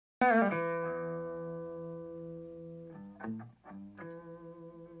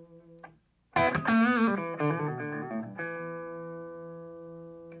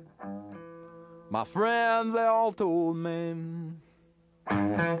My friends, they all told me,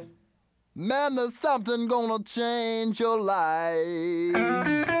 man, there's something gonna change your life.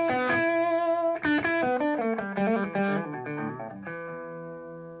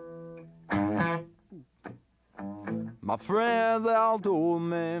 My friends, they all told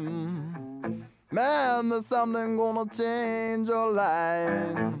me, man, there's something gonna change your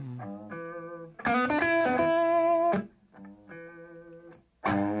life.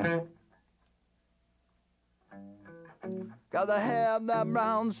 Gotta have that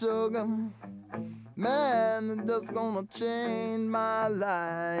brown sugar, man, it's just gonna change my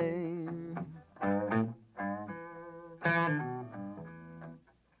life.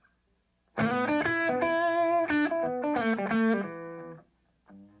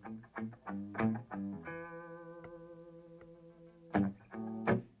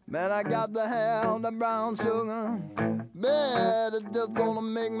 Man, I got to have the brown sugar, man, it's just gonna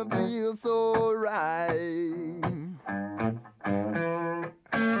make me feel so right.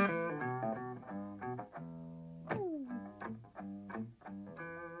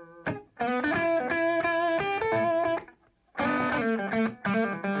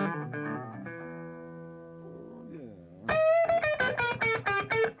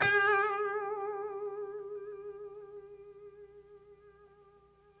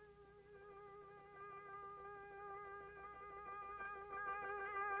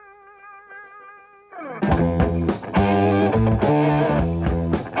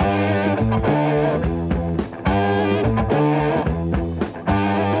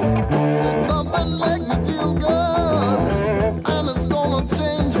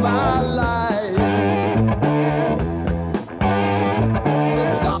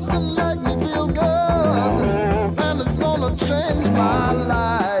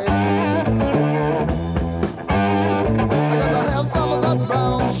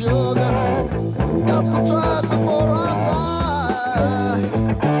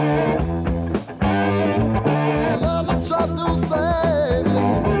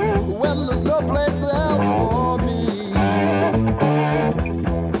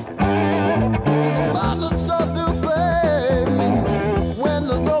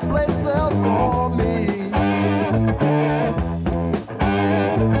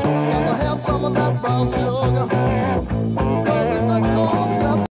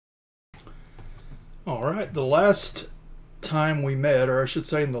 The last time we met, or I should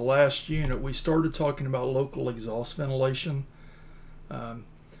say in the last unit, we started talking about local exhaust ventilation.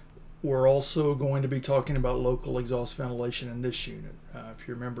 We're also going to be talking about local exhaust ventilation in this unit. If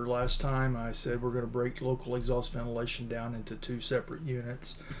you remember last time, I said we're going to break local exhaust ventilation down into 2 separate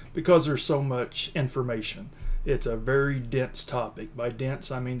units because there's so much information. It's a very dense topic. By dense,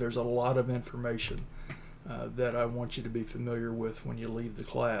 I mean there's a lot of information that I want you to be familiar with when you leave the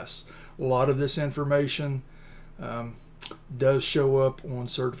class. A lot of this information does show up on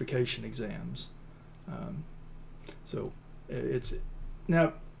certification exams. So it's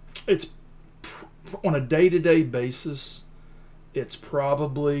on a day-to-day basis, it's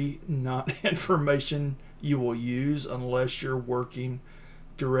probably not information you will use unless you're working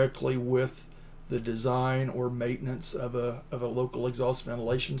directly with the design or maintenance of a local exhaust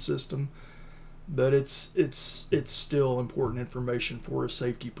ventilation system. But it's still important information for a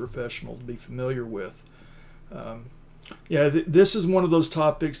safety professional to be familiar with. This is one of those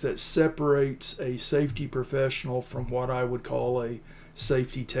topics that separates a safety professional from what I would call a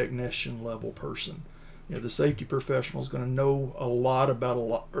safety technician level person. The safety professional is going to know a lot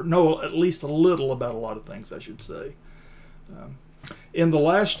about or know at least a little about a lot of things, I should say. In the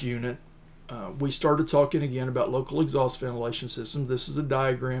last unit, we started talking again about local exhaust ventilation systems. This is a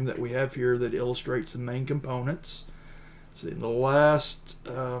diagram that we have here that illustrates the main components. So in the last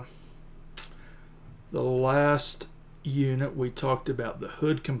unit, we talked about the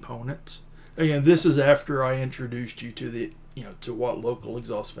hood component. Again, this is after I introduced you to to what local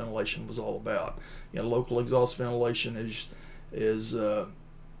exhaust ventilation was all about. Local exhaust ventilation is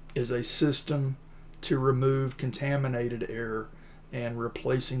a system to remove contaminated air and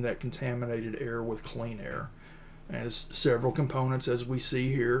replacing that contaminated air with clean air. And it's several components as we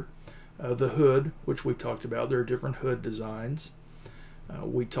see here. The hood, which we talked about, there are different hood designs.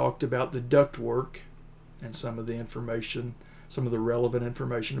 We talked about the ductwork and some of the relevant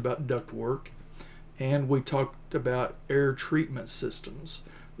information about ductwork. And we talked about air treatment systems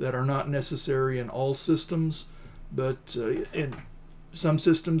that are not necessary in all systems, but in some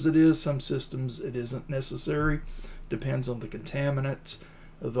systems it is, some systems it isn't necessary. Depends on the contaminant,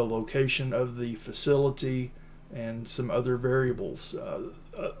 the location of the facility, and some other variables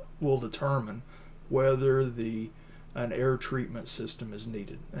will determine whether an air treatment system is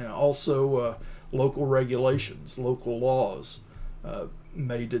needed. And also local regulations, local laws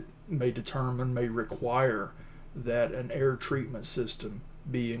may require that an air treatment system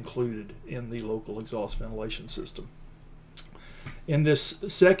be included in the local exhaust ventilation system. In this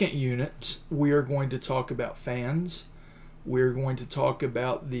second unit, we are going to talk about fans. We're going to talk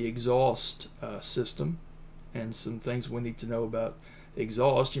about the exhaust system and some things we need to know about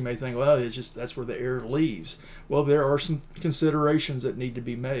exhaust. You may think, well, it's just that's where the air leaves. Well, there are some considerations that need to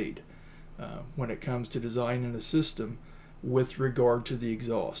be made when it comes to designing a system with regard to the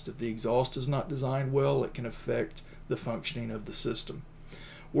exhaust. If the exhaust is not designed well, it can affect the functioning of the system.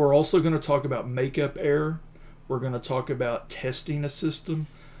 We're also going to talk about makeup air. We're going to talk about testing a system.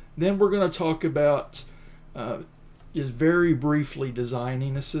 Then we're going to talk about just very briefly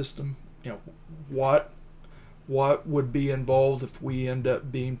designing a system. You know, what would be involved if we end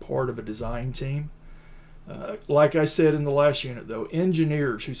up being part of a design team. Like I said in the last unit, though,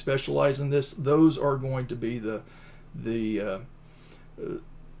 engineers who specialize in this, those are going to be the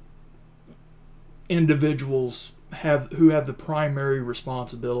individuals who have the primary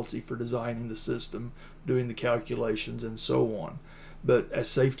responsibility for designing the system, doing the calculations, and so on. But as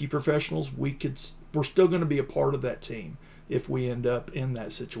safety professionals, we're still going to be a part of that team if we end up in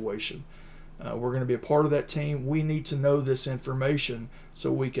that situation. We're going to be a part of that team. We need to know this information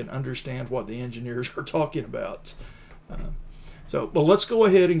so we can understand what the engineers are talking about. But let's go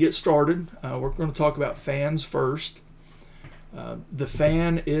ahead and get started. We're going to talk about fans first. The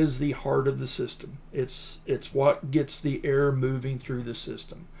fan is the heart of the system. It's what gets the air moving through the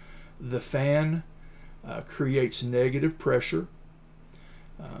system. The fan creates negative pressure.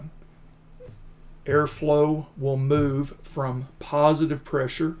 Airflow will move from positive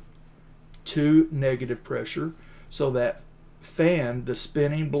pressure to negative pressure, so that fan, the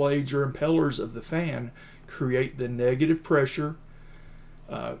spinning blades or impellers of the fan, create the negative pressure,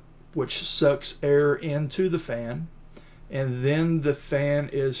 which sucks air into the fan, and then the fan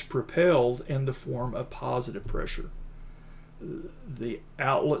is propelled in the form of positive pressure. The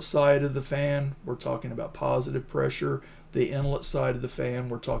outlet side of the fan, we're talking about positive pressure. The inlet side of the fan,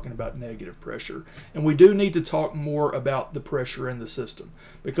 we're talking about negative pressure. And we do need to talk more about the pressure in the system,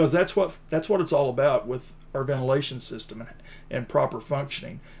 because that's what it's all about with our ventilation system and proper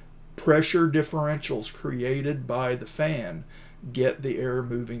functioning. Pressure differentials created by the fan get the air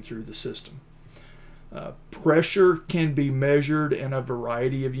moving through the system. Pressure can be measured in a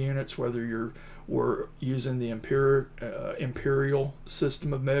variety of units, whether we're using the imperial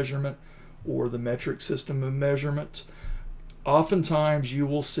system of measurement or the metric system of measurement. Oftentimes you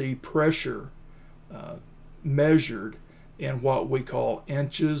will see pressure measured in what we call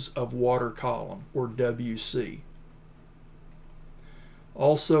inches of water column, or WC.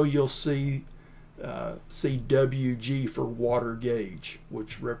 Also, you'll see WG for water gauge,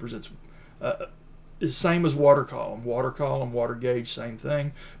 which represents is the same as water column. Water column, water gauge, same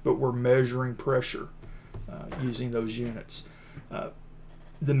thing, but we're measuring pressure using those units.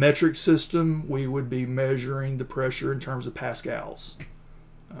 The metric system, we would be measuring the pressure in terms of pascals,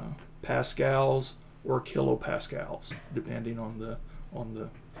 pascals or kilopascals, depending on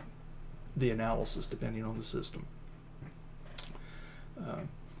the analysis, depending on the system.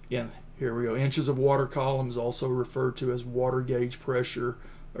 Again, here we go. Inches of water column is also referred to as water gauge pressure,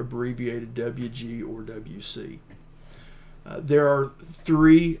 abbreviated WG or WC. There are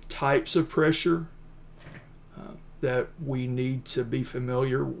three types of pressure that we need to be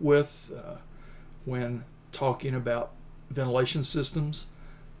familiar with when talking about ventilation systems: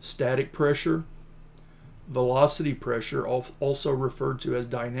 static pressure, velocity pressure, also referred to as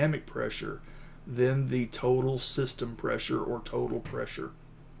dynamic pressure, then the total system pressure or total pressure.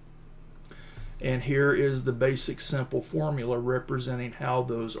 And here is the basic simple formula representing how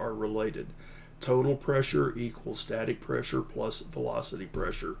those are related. Total pressure equals static pressure plus velocity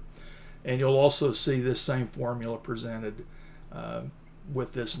pressure. And you'll also see this same formula presented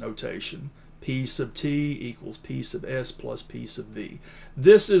with this notation. P sub T equals P sub S plus P sub V.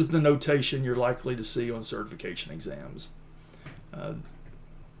 This is the notation you're likely to see on certification exams.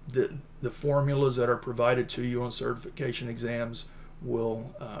 The formulas that are provided to you on certification exams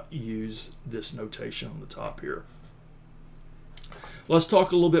will use this notation on the top here. Let's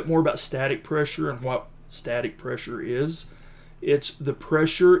talk a little bit more about static pressure and what static pressure is. It's the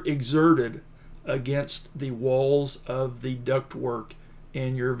pressure exerted against the walls of the ductwork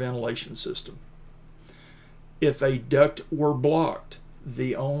in your ventilation system. If a duct were blocked,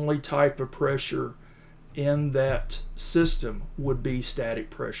 the only type of pressure in that system would be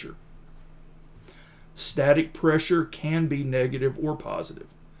static pressure. static pressure can be negative or positive.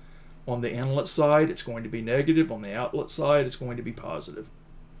 On the inlet side, it's going to be negative. On the outlet side, it's going to be positive.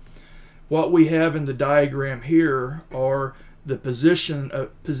 What we have in the diagram here are the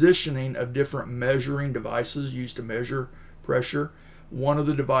positioning of different measuring devices used to measure pressure. One of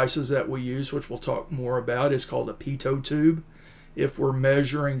the devices that we use, which we'll talk more about, is called a pitot tube. If we're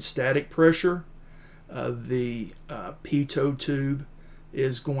measuring static pressure, the pitot tube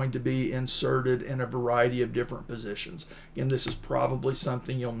is going to be inserted in a variety of different positions. And this is probably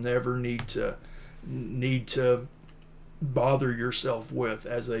something you'll never need to bother yourself with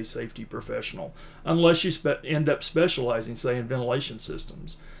as a safety professional, unless you end up specializing, say, in ventilation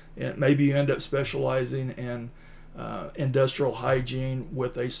systems. And maybe you end up specializing in industrial hygiene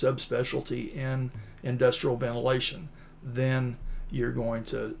with a subspecialty in industrial ventilation. Then you're going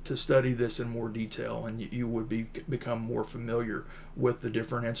to study this in more detail, and you would become more familiar with the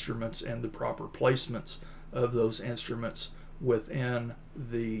different instruments and the proper placements of those instruments within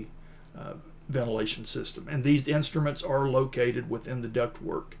the ventilation system. And these instruments are located within the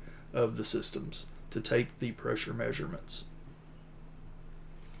ductwork of the systems to take the pressure measurements.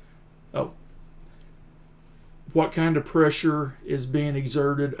 Oh, what kind of pressure is being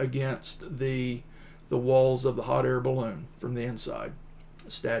exerted against the walls of the hot air balloon from the inside?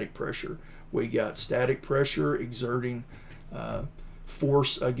 Static pressure. We got static pressure exerting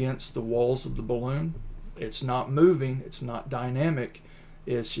force against the walls of the balloon. It's not moving, it's not dynamic,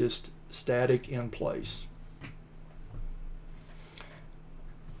 it's just static in place.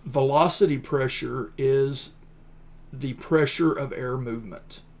 Velocity pressure is the pressure of air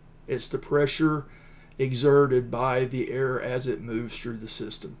movement. It's the pressure exerted by the air as it moves through the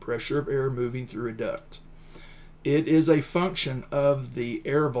system. Pressure of air moving through a duct. It is a function of the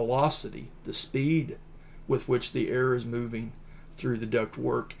air velocity, the speed with which the air is moving through the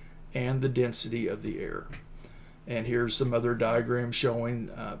ductwork, and the density of the air. And here's some other diagrams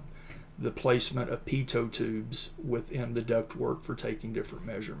showing the placement of pitot tubes within the ductwork for taking different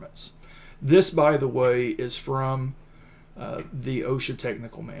measurements. This, by the way, is from the OSHA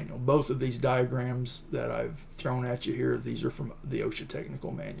technical manual. Both of these diagrams that I've thrown at you here, these are from the OSHA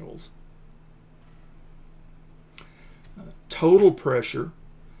technical manuals. Total pressure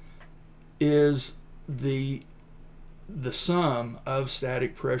is the sum of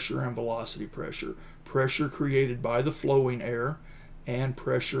static pressure and velocity pressure. Pressure created by the flowing air and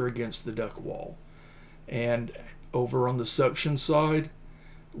pressure against the duct wall. And over on the suction side,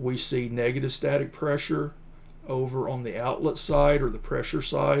 we see negative static pressure. Over on the outlet side, or the pressure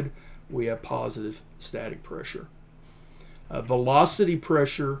side, we have positive static pressure. Velocity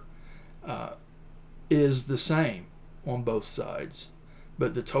pressure is the same on both sides,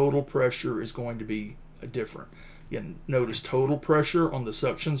 but the total pressure is going to be different. Again, notice total pressure on the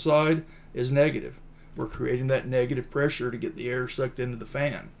suction side is negative. We're creating that negative pressure to get the air sucked into the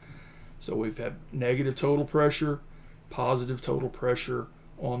fan. So we've had negative total pressure, positive total pressure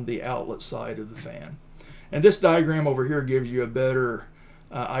on the outlet side of the fan. And this diagram over here gives you a better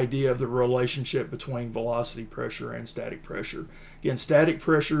idea of the relationship between velocity pressure and static pressure. Again, static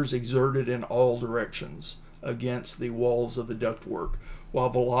pressure is exerted in all directions against the walls of the ductwork, while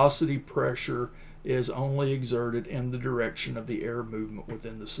velocity pressure is only exerted in the direction of the air movement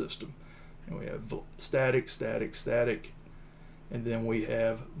within the system. And we have static, static, static, and then we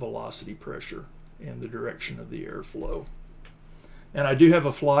have velocity pressure in the direction of the airflow. And I do have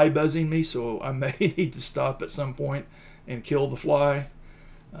a fly buzzing me, so I may need to stop at some point and kill the fly.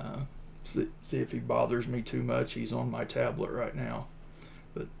 See if he bothers me too much. He's on my tablet right now.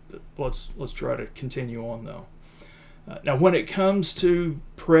 But let's try to continue on though. Now when it comes to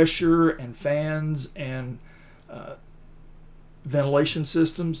pressure and fans and ventilation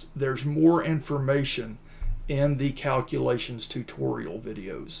systems, there's more information in the calculations tutorial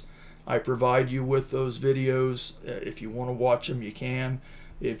videos. I provide you with those videos. If you want to watch them, you can.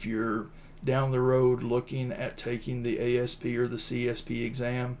 If you're down the road looking at taking the ASP or the CSP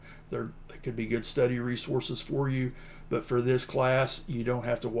exam, they could be good study resources for you. But for this class, you don't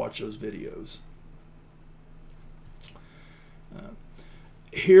have to watch those videos.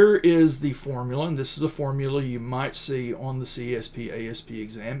 Here is the formula, and this is a formula you might see on the CSP ASP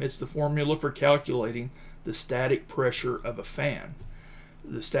exam. It's the formula for calculating the static pressure of a fan.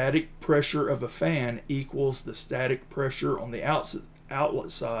 The static pressure of a fan equals the static pressure on the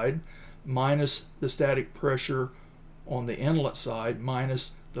outlet side minus the static pressure on the inlet side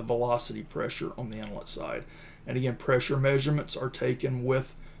minus the velocity pressure on the inlet side. And again, pressure measurements are taken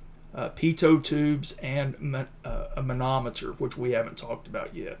with pitot tubes and a manometer, which we haven't talked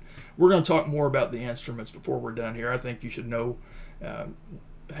about yet. We're going to talk more about the instruments before we're done here. I think you should know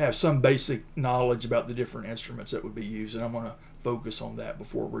have some basic knowledge about the different instruments that would be used, and I'm going to focus on that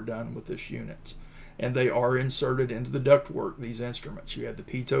before we're done with this unit. And they are inserted into the ductwork, these instruments. You have the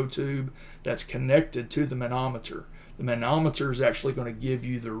pitot tube that's connected to the manometer. The manometer is actually going to give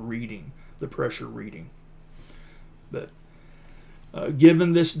you the reading, the pressure reading. But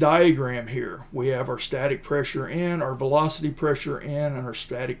given this diagram here, we have our static pressure in, our velocity pressure in, and our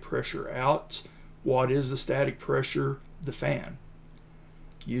static pressure out. What is the static pressure? The fan.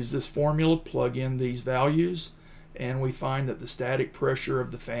 Use this formula, plug in these values, and we find that the static pressure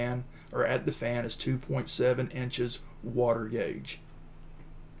of the fan, or at the fan, is 2.7 inches water gauge,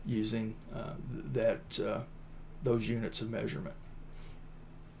 using those units of measurement.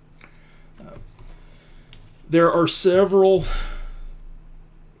 There are several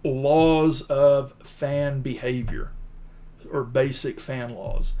laws of fan behavior, or basic fan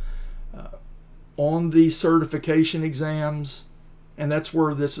laws. On the certification exams, and that's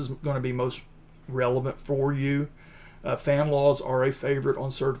where this is going to be most relevant for you. Fan laws are a favorite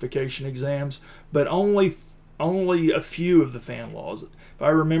on certification exams, but only a few of the fan laws. If I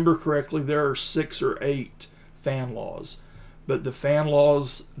remember correctly, there are 6 or 8 fan laws, but the fan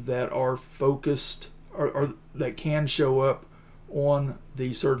laws that are focused or that can show up on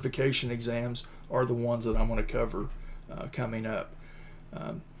the certification exams are the ones that I'm going to cover coming up.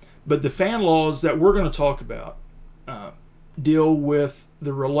 But the fan laws that we're going to talk about deal with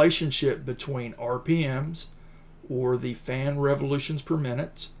the relationship between RPMs, or the fan revolutions per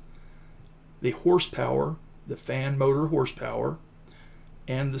minute, the horsepower, the fan motor horsepower,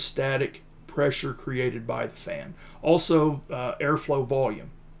 and the static pressure created by the fan. Also, airflow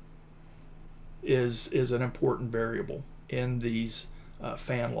volume is an important variable in these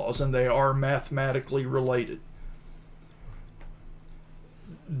fan laws, and they are mathematically related.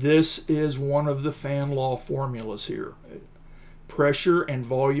 This is one of the fan law formulas here. Pressure and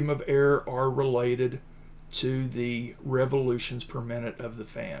volume of air are related to the revolutions per minute of the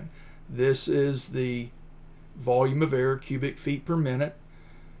fan. This is the volume of air, cubic feet per minute,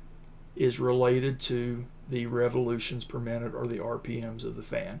 is related to the revolutions per minute, or the RPMs of the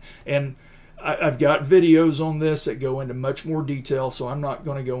fan. And I've got videos on this that go into much more detail, so I'm not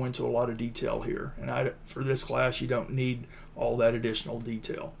going to go into a lot of detail here. And for this class, you don't need all that additional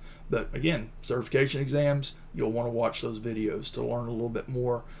detail. But again, certification exams, you'll want to watch those videos to learn a little bit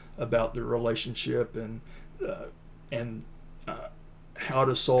more about the relationship and how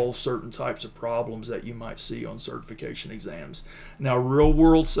to solve certain types of problems that you might see on certification exams. Now,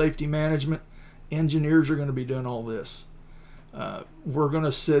 real-world safety management, engineers are going to be doing all this. We're going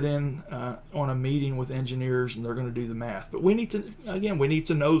to sit in on a meeting with engineers, and they're going to do the math. But we need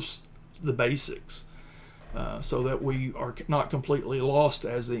to know the basics so that we are not completely lost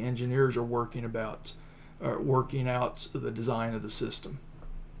as the engineers are working out the design of the system.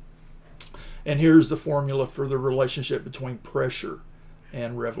 And here's the formula for the relationship between pressure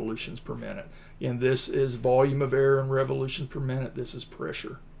and revolutions per minute. And this is volume of air and revolutions per minute. This is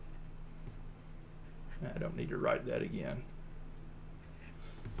pressure. I don't need to write that again.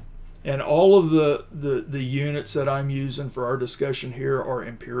 And all of the units that I'm using for our discussion here are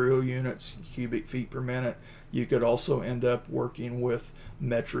imperial units, cubic feet per minute. You could also end up working with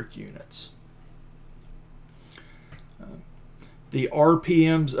metric units. The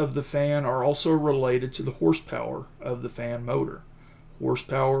RPMs of the fan are also related to the horsepower of the fan motor.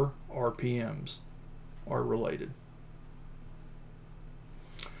 Horsepower, RPMs are related.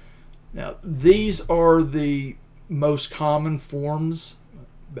 Now, these are the most common forms.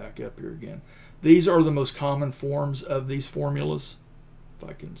 Back up here again. These are the most common forms of these formulas. If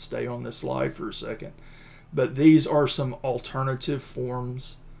I can stay on this slide for a second. But these are some alternative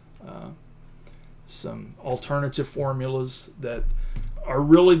forms, some alternative formulas that are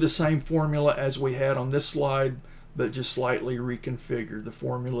really the same formula as we had on this slide, but just slightly reconfigured. The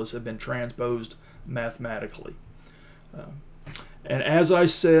formulas have been transposed mathematically. And as I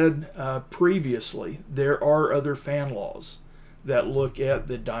said previously, there are other fan laws that look at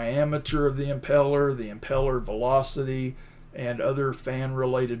the diameter of the impeller velocity, and other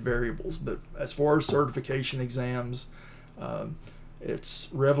fan-related variables. But as far as certification exams, it's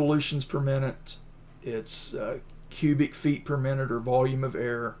revolutions per minute, it's cubic feet per minute or volume of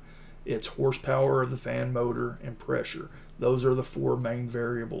air, it's horsepower of the fan motor, and pressure. Those are the 4 main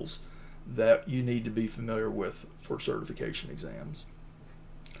variables that you need to be familiar with for certification exams.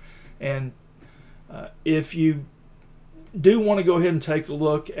 And if you do want to go ahead and take a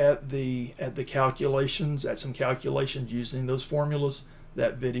look at the calculations, at some calculations using those formulas,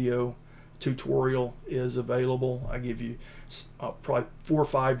 that video tutorial is available. I give you probably 4 or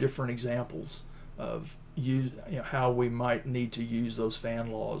 5 different examples of use, how we might need to use those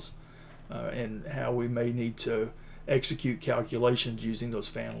fan laws, and how we may need to execute calculations using those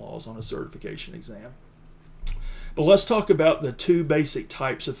fan laws on a certification exam. But let's talk about the two basic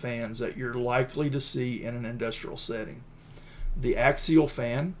types of fans that you're likely to see in an industrial setting. The axial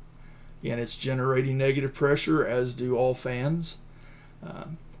fan, and it's generating negative pressure, as do all fans.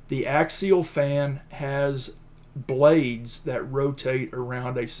 The axial fan has blades that rotate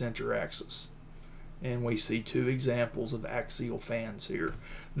around a center axis. And we see two examples of axial fans here.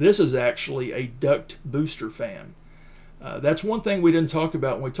 This is actually a duct booster fan. That's one thing we didn't talk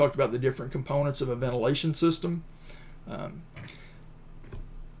about when we talked about the different components of a ventilation system.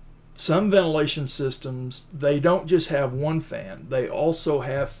 Some ventilation systems, they don't just have one fan. They also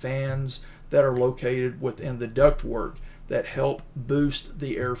have fans that are located within the ductwork that help boost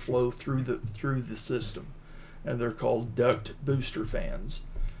the airflow through the system, and they're called duct booster fans.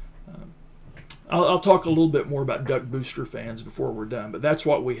 I'll talk a little bit more about duct booster fans before we're done, but that's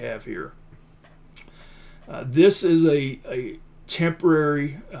what we have here. This is a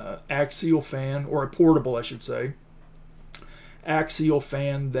temporary axial fan, or a portable, I should say, axial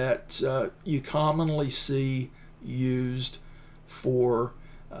fan that you commonly see used for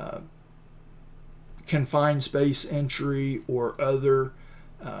confined space entry or other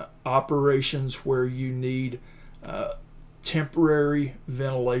operations where you need temporary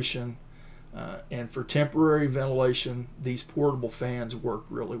ventilation. And for temporary ventilation, these portable fans work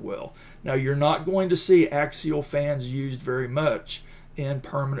really well. Now, you're not going to see axial fans used very much in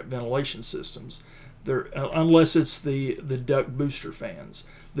permanent ventilation systems, unless it's the duct booster fans.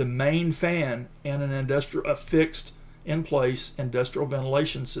 The main fan in a fixed in place industrial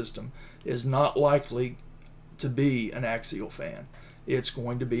ventilation system is not likely to be an axial fan. It's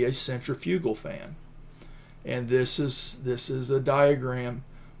going to be a centrifugal fan. And this is a diagram,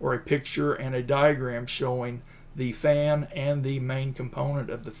 or a picture and a diagram showing the fan and the main component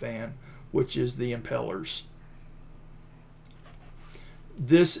of the fan, which is the impellers.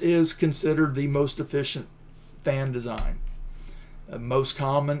 This is considered the most efficient fan design, most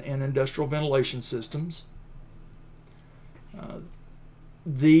common in industrial ventilation systems.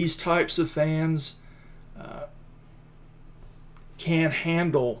 These types of fans can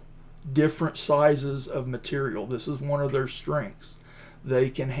handle different sizes of material. This is one of their strengths.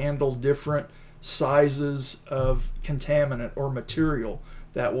 They can handle different sizes of contaminant or material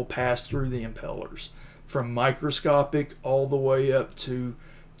that will pass through the impellers, from microscopic all the way up to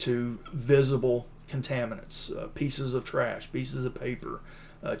visible contaminants, pieces of trash, pieces of paper,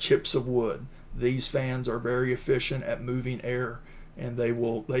 chips of wood. These fans are very efficient at moving air, and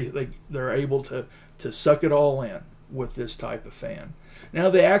they're able to suck it all in with this type of fan. Now,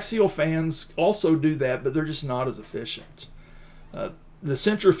 the axial fans also do that, but they're just not as efficient. The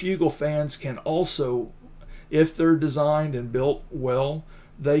centrifugal fans can also, if they're designed and built well,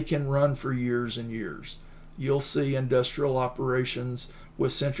 they can run for years and years. You'll see industrial operations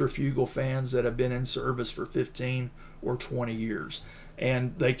with centrifugal fans that have been in service for 15 or 20 years,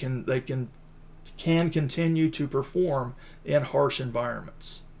 and they can continue to perform in harsh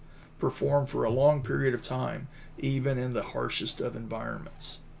environments, perform for a long period of time, even in the harshest of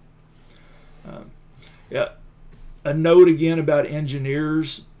environments. A note again about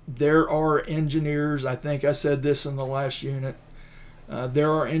engineers. There are engineers, I think I said this in the last unit,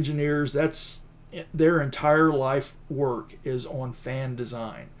 there are engineers, that's their entire life work is on fan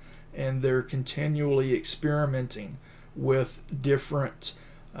design, and they're continually experimenting with different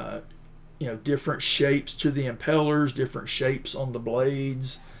different shapes to the impellers, different shapes on the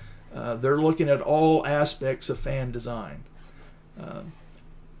blades. They're looking at all aspects of fan design,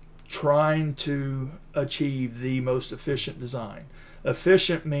 trying to achieve the most efficient design.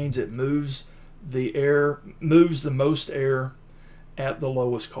 Efficient means it moves the most air at the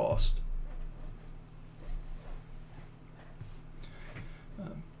lowest cost.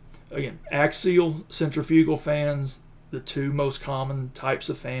 Again, axial, centrifugal fans, the two most common types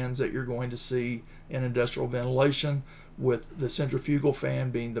of fans that you're going to see in industrial ventilation, with the centrifugal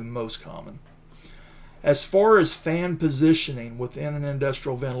fan being the most common. As far as fan positioning within an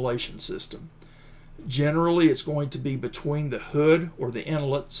industrial ventilation system, generally it's going to be between the hood or the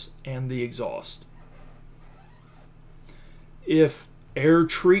inlets and the exhaust. If an air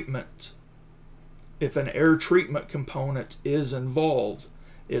treatment component is involved,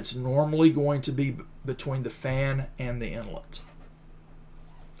 it's normally going to be between the fan and the inlet.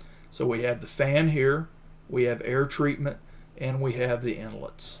 So we have the fan here, we have air treatment, and we have the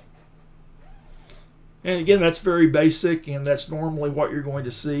inlets. And again, that's very basic, and that's normally what you're going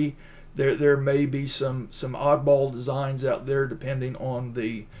to see. There may be some oddball designs out there depending on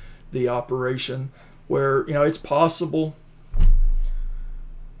the operation. where, you know, it's possible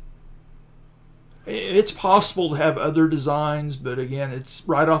to have other designs, but again, it's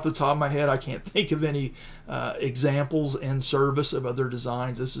right off the top of my head, I can't think of any examples in service of other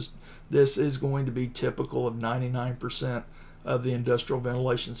designs. This is going to be typical of 99% of the industrial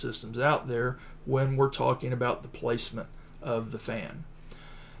ventilation systems out there when we're talking about the placement of the fan.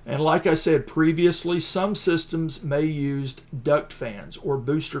 And like I said previously, some systems may use duct fans or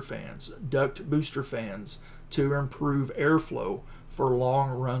booster fans, duct booster fans, to improve airflow for long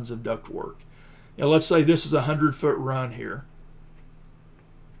runs of ductwork. Now let's say this is a 100-foot run here.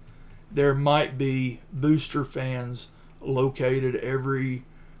 There might be booster fans located every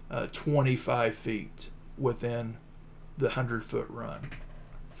 25 feet within the 100-foot run.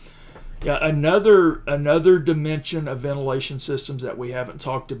 Yeah, another dimension of ventilation systems that we haven't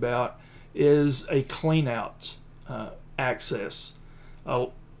talked about is a clean-out access.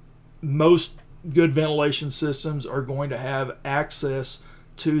 Most good ventilation systems are going to have access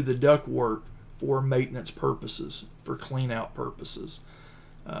to the ductwork for maintenance purposes, for clean-out purposes.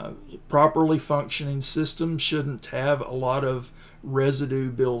 Properly functioning systems shouldn't have a lot of residue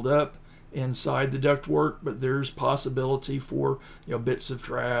build up inside the ductwork, but there's possibility for, you know, bits of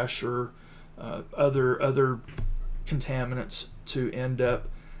trash or other contaminants to end up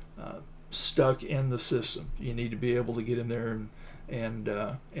stuck in the system. You need to be able to get in there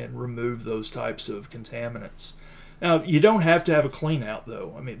and remove those types of contaminants. Now, you don't have to have a clean out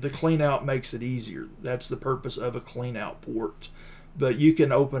though. I mean, the clean out makes it easier. That's the purpose of a clean out port. But you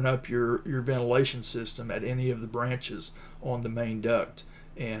can open up your ventilation system at any of the branches on the main duct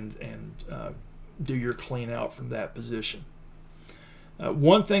and do your clean out from that position.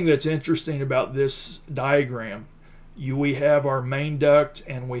 One thing that's interesting about this diagram, we have our main duct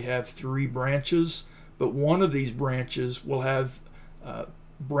and we have 3 branches, but one of these branches will have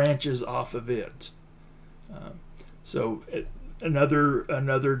branches off of it.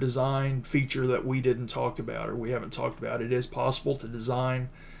 Another design feature that we didn't talk about, or we haven't talked about, it is possible to design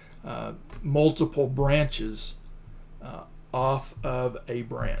multiple branches off of a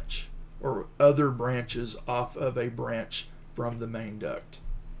branch, or other branches off of a branch from the main duct.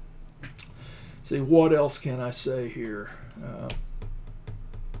 See, what else can I say here?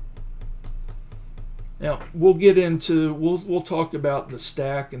 Now we'll get into we'll talk about the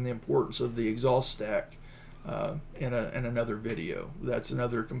stack and the importance of the exhaust stack in another video. That's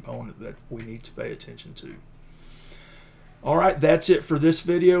another component that we need to pay attention to. All right, that's it for this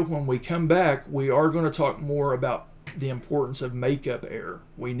video. When we come back, we are going to talk more about the importance of makeup air.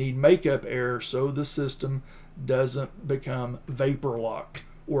 We need makeup air so the system doesn't become vapor locked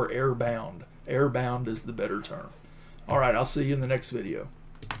or air bound. Air bound is the better term. All right, I'll see you in the next video.